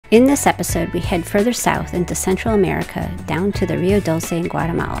In this episode, we head further south into Central America, down to the Rio Dulce in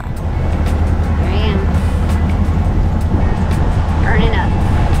Guatemala. Here I am. Burning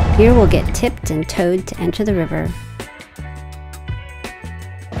up. Here we'll get tipped and towed to enter the river.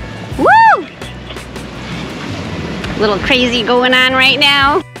 Woo! A little crazy going on right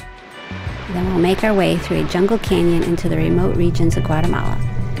now. Then we'll make our way through a jungle canyon into the remote regions of Guatemala.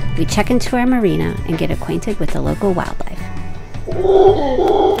 We check into our marina and get acquainted with the local wildlife.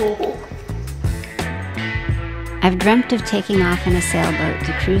 I've dreamt of taking off in a sailboat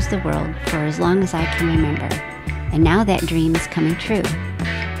to cruise the world for as long as I can remember, and now that dream is coming true.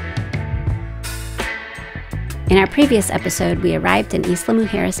 In our previous episode, we arrived in Isla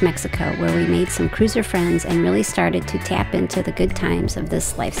Mujeres, Mexico, where we made some cruiser friends and really started to tap into the good times of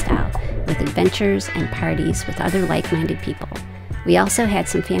this lifestyle, with adventures and parties with other like-minded people. We also had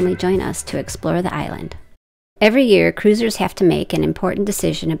some family join us to explore the island. Every year, cruisers have to make an important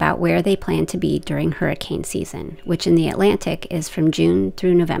decision about where they plan to be during hurricane season, which in the Atlantic is from June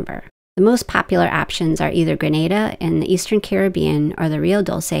through November. The most popular options are either Grenada in the Eastern Caribbean or the Rio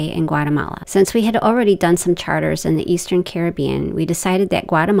Dulce in Guatemala. Since we had already done some charters in the Eastern Caribbean, we decided that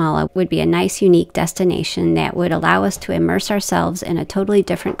Guatemala would be a nice, unique destination that would allow us to immerse ourselves in a totally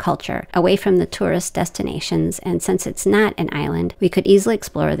different culture, away from the tourist destinations, and since it's not an island, we could easily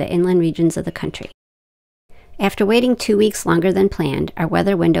explore the inland regions of the country. After waiting 2 weeks longer than planned, our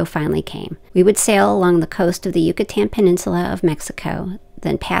weather window finally came. We would sail along the coast of the Yucatan Peninsula of Mexico,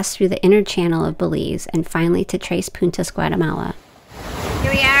 then pass through the inner channel of Belize, and finally to Tres Puntas, Guatemala.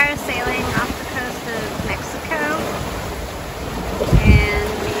 Here we are sailing off the coast of Mexico, and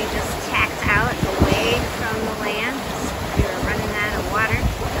we just tacked out away from the land. We were running out of water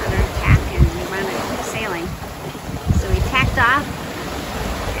on our tack, and we wanted sailing. So we tacked off,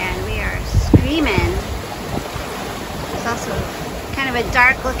 and we are screaming. There's also kind of a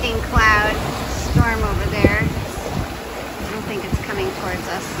dark looking cloud storm over there. I don't think it's coming towards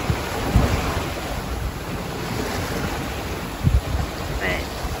us. But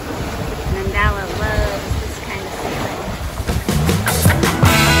Mandala loves this kind of sailing.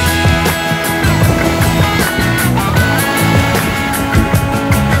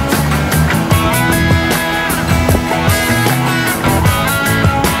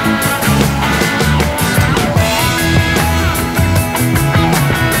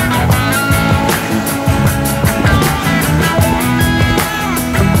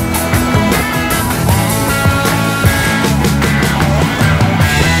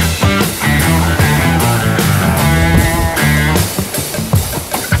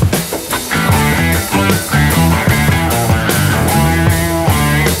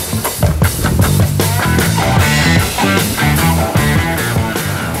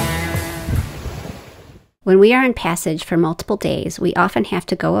 When we are in passage for multiple days, we often have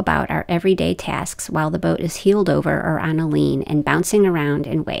to go about our everyday tasks while the boat is heeled over or on a lean and bouncing around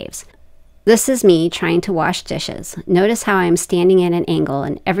in waves. This is me trying to wash dishes. Notice how I'm standing at an angle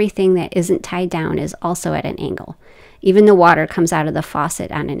and everything that isn't tied down is also at an angle. Even the water comes out of the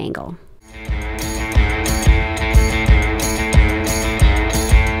faucet on an angle.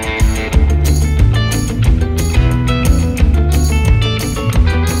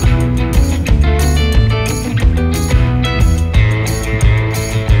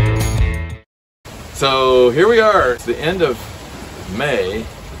 So here we are, it's the end of May.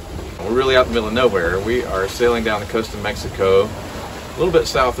 We're really out in the middle of nowhere. We are sailing down the coast of Mexico, a little bit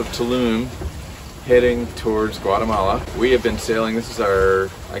south of Tulum, heading towards Guatemala. We have been sailing, this is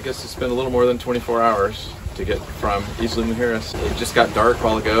our, I guess it's been a little more than 24 hours to get from Isla Mujeres. It just got dark a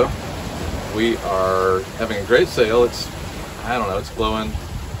while ago. We are having a great sail. It's, I don't know, it's blowing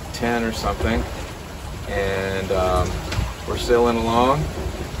 10 or something. And we're sailing along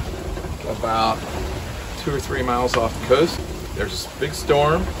about 2 or 3 miles off the coast. There's this big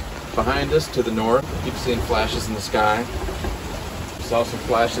storm behind us to the north. Keep seeing flashes in the sky. Saw some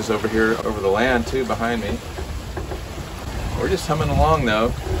flashes over here over the land too behind me. We're just humming along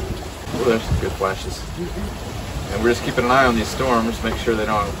though. Oh, there's some good flashes. And we're just keeping an eye on these storms, make sure they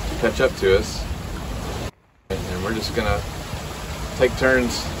don't catch up to us. And we're just gonna take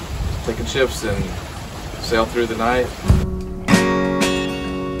turns taking shifts and sail through the night.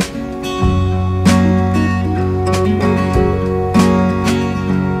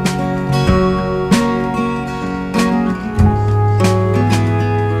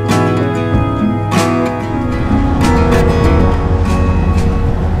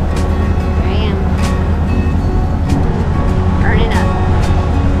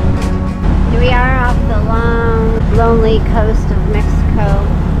 Lonely coast of Mexico,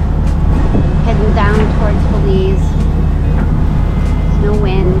 heading down towards Belize.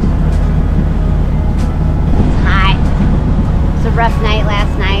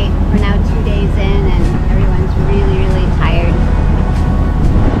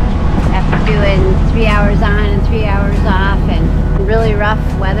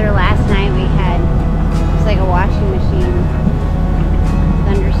 rough weather last night. We had, it was like a washing machine.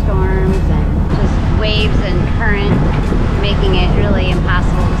 Thunderstorms and just waves and current, making it really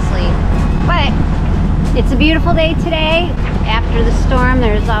impossible to sleep. But it's a beautiful day today. After the storm,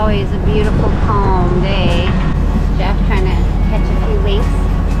 there's always a beautiful, calm day. Jeff trying to catch a few winks.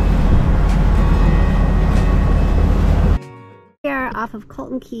 We are off of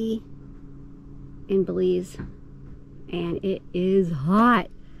Colton Key in Belize, and it is hot.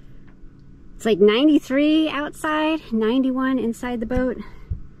 It's like 93 outside, 91 inside the boat.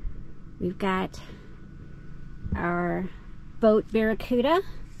 We've got our boat Barracuda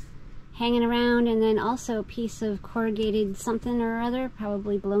hanging around, and then also a piece of corrugated something or other,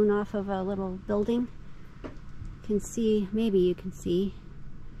 probably blown off of a little building. You can see, maybe you can see,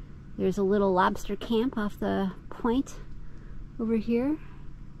 there's a little lobster camp off the point over here,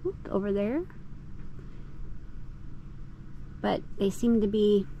 over there. But they seem to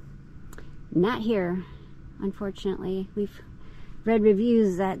be not here, unfortunately. We've read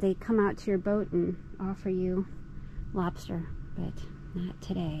reviews that they come out to your boat and offer you lobster, but not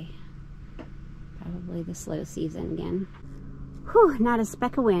today. Probably the slow season again. Whew, not a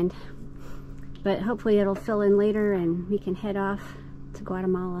speck of wind, but hopefully it'll fill in later and we can head off to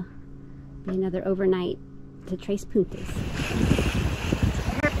Guatemala. Be another overnight to Tres Puntas.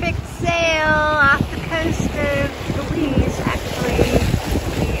 Perfect sail off the coast of Belize. Actually,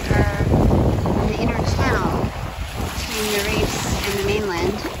 we are on the inner channel between the reefs and the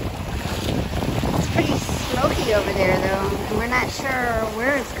mainland. It's pretty smoky over there though, and we're not sure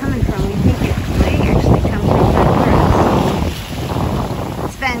where it's coming from. We think it might actually come from Honduras.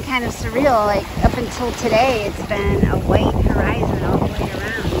 It's been kind of surreal, like up until today it's been a white horizon all the way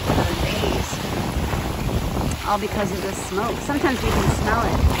around for days. All because of the smoke. Sometimes we can smell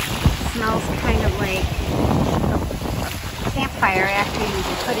it. It smells kind of like a campfire after you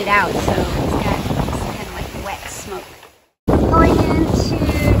put it out, so it's got some kind of like wet smoke. Going into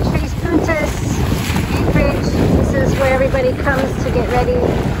Tres Puntas, Anchorage. This is where everybody comes to get ready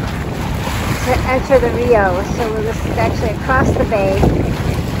to enter the Rio. So this is actually across the bay,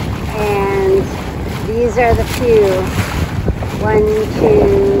 and these are the few. 1, 2, 3,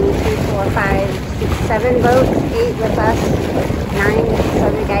 4, 5, 6, 7 boats, 8 with us, 9 with this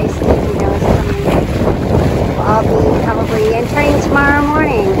other guy Steve, you know, is coming. We'll all be probably entering tomorrow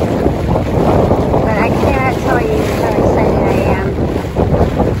morning. But I cannot tell you how excited I am.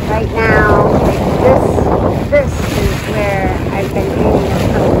 Right now, like this is where I've been dreaming of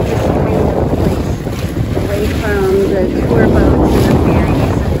coming, this kind of a place, away from the tour boats and the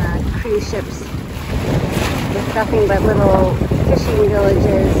ferries and the cruise ships. With nothing but little fishing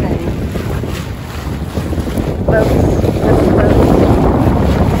villages and boats, little boats.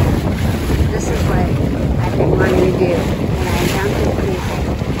 This is what I've been wanting to do, and I'm down to the.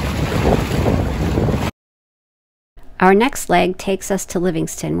 Our next leg takes us to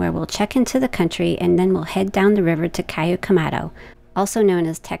Livingston, where we'll check into the country, and then we'll head down the river to Cayo Camado, also known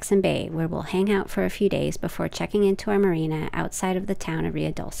as Texan Bay, where we'll hang out for a few days before checking into our marina outside of the town of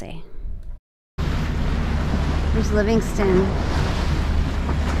Rio Dulce. There's Livingston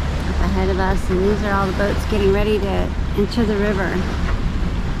up ahead of us, and these are all the boats getting ready to enter the river.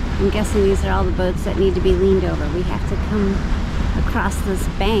 I'm guessing these are all the boats that need to be leaned over. We have to come across this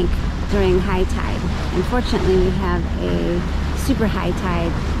bank during high tide. Unfortunately, we have a super high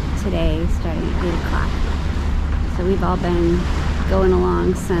tide today starting at 8 o'clock. So we've all been going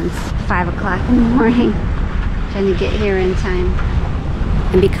along since 5 o'clock in the morning, trying to get here in time.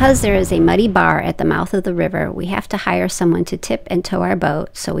 And because there is a muddy bar at the mouth of the river, we have to hire someone to tip and tow our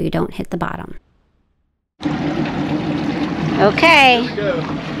boat so we don't hit the bottom. Okay,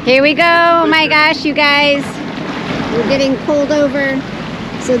 here we go. Oh my gosh, you guys, we're getting pulled over.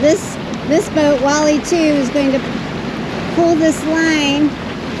 So this boat, Wally 2, is going to pull this line,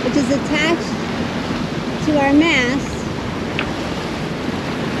 which is attached to our mast,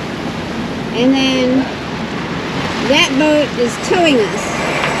 and then that boat is towing us.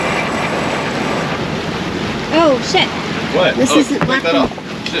 Oh shit! What? This isn't take that off.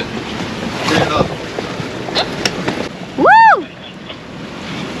 Shit. Turn it off. Woo!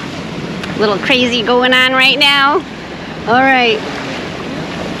 Little crazy going on right now. All right.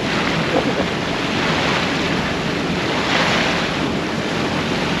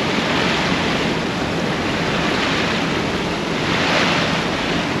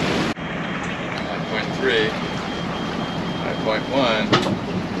 .3, 5.1.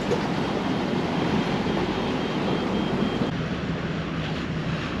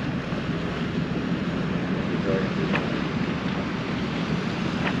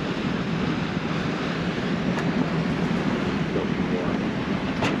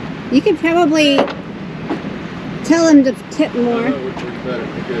 You could probably tell them to tip more. Which is better.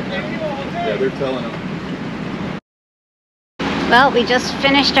 They're good now. Yeah, they're telling them. Well, we just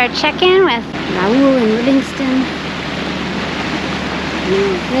finished our check-in with Raul and Livingston.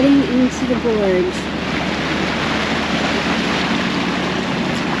 Now heading into the gorge.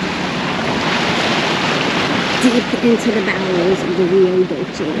 Deep into the bowels of the Rio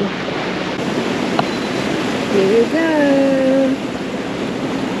Dulce. Here we go.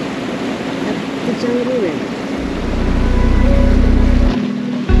 Up the Jungle River.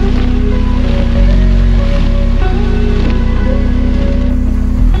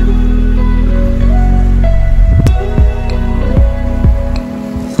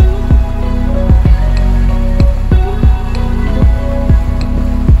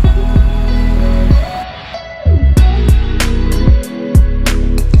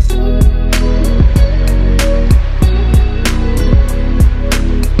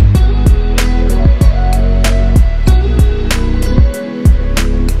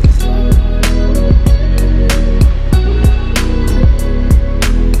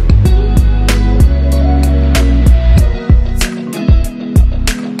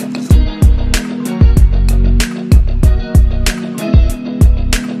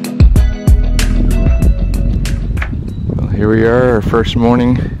 Here we are, our first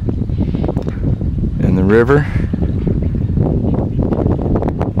morning in the river.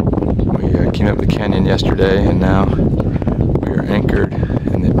 We came up the canyon yesterday and now we are anchored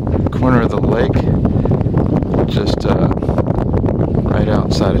in the corner of the lake just right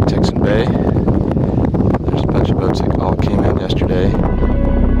outside of Texan Bay. There's a bunch of boats that all came in yesterday.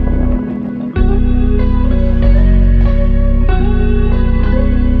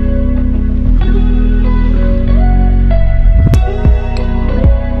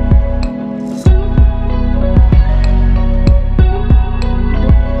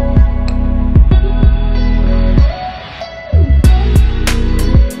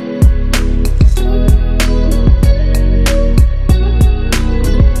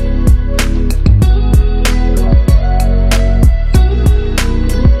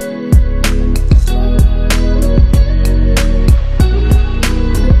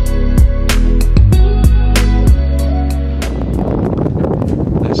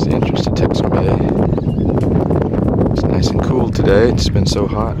 Today it's been so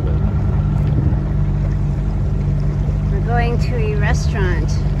hot. We're going to a restaurant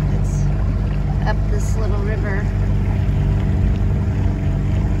that's up this little river.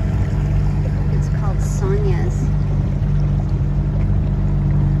 It's called Sonia's.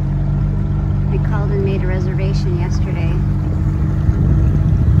 I called and made a reservation yesterday,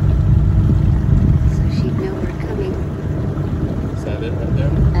 so she'd know we're coming. Is that it right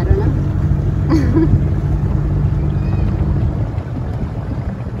there? I don't know.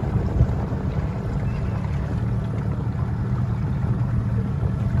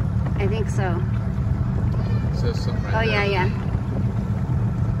 I think so. It says something right Oh, there. yeah.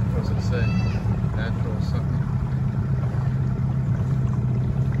 What does it say? Natural something.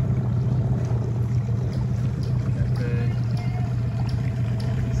 Cafe.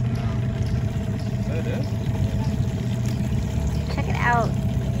 Is that it? Check it out.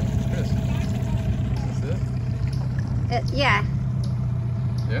 Yes. Is this it? Yeah.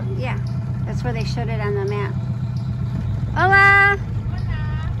 Yeah? Yeah. That's where they showed it on the map. Hola!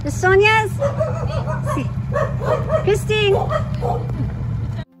 The Sonia's? Sí. Christine!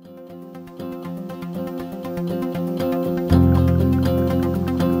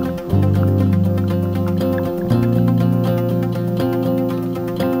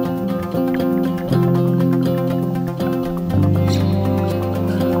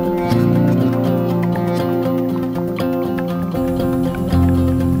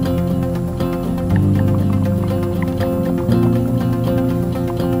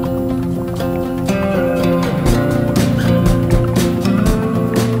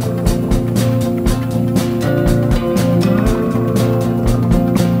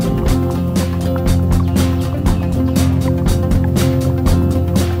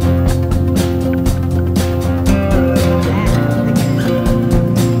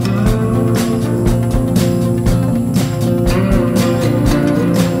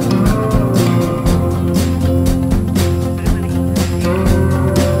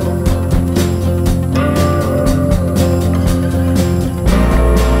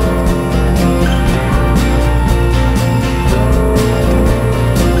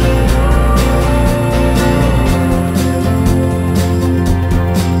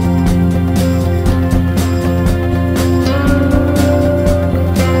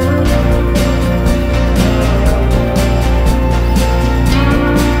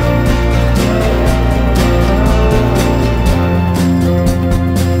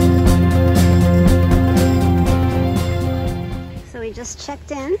 just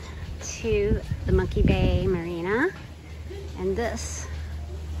checked in to the Monkey Bay Marina, and this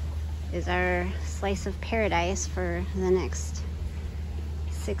is our slice of paradise for the next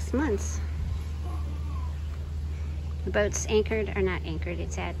 6 months. The boat's anchored, or not anchored,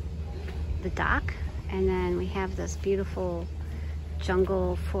 it's at the dock, and then we have this beautiful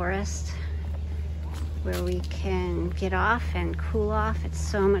jungle forest where we can get off and cool off. It's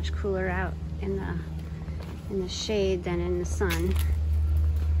so much cooler out in the shade than in the sun.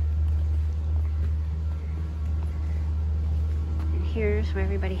 And here's where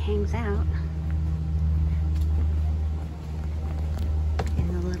everybody hangs out, in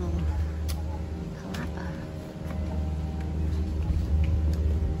the little palapa.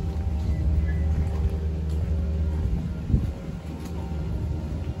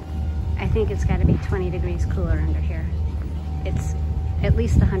 I think it's got to be 20 degrees cooler under here. It's at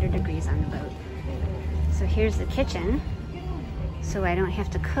least 100 degrees on the boat. So here's the kitchen, so I don't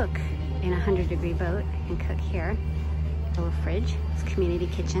have to cook in a 100-degree boat. I can cook here. A little fridge. It's a community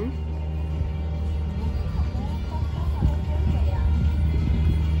kitchen.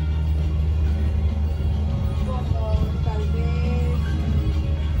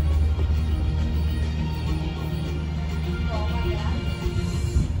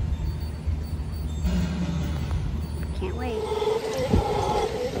 Can't wait.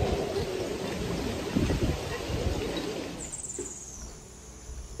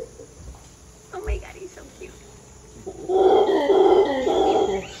 Oh my god, he's so cute.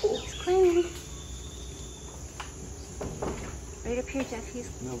 He's clean. Right up here, Jeff. He's...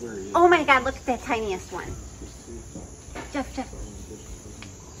 No, where are you? Oh my god, look at that tiniest one. Jeff. This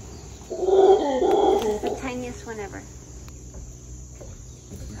is the tiniest one ever.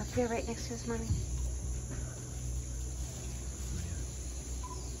 Up there right next to his mommy.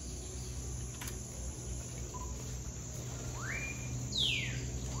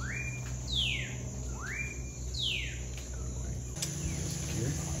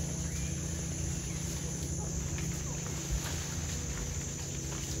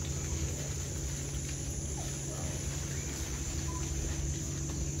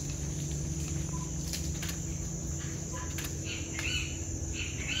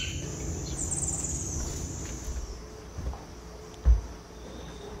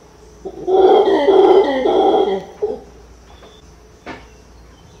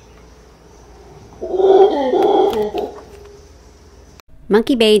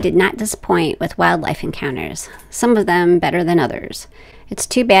 Monkey Bay did not disappoint with wildlife encounters, some of them better than others. It's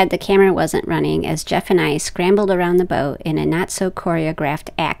too bad the camera wasn't running as Jeff and I scrambled around the boat in a not-so-choreographed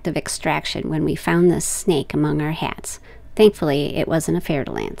act of extraction when we found this snake among our hats. Thankfully, it wasn't a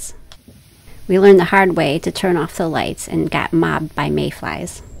fer-de-lance. We learned the hard way to turn off the lights and got mobbed by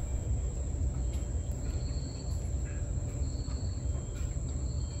mayflies.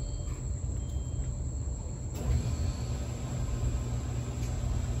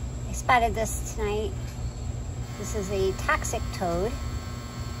 Spotted this tonight. This is a toxic toad.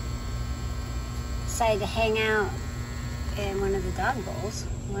 Decided to hang out in one of the dog bowls,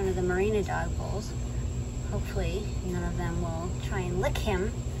 one of the marina dog bowls. Hopefully none of them will try and lick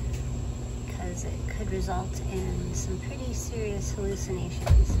him, because it could result in some pretty serious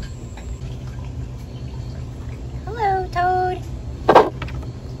hallucinations. Hello, toad.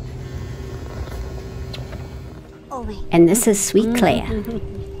 Oh my. And this is Sweet Claire.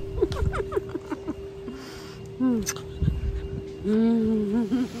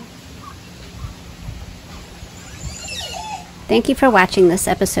 Thank you for watching this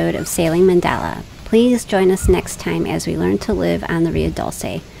episode of Sailing Mandala. Please join us next time as we learn to live on the Rio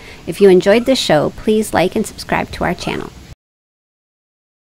Dulce. If you enjoyed this show, please like and subscribe to our channel.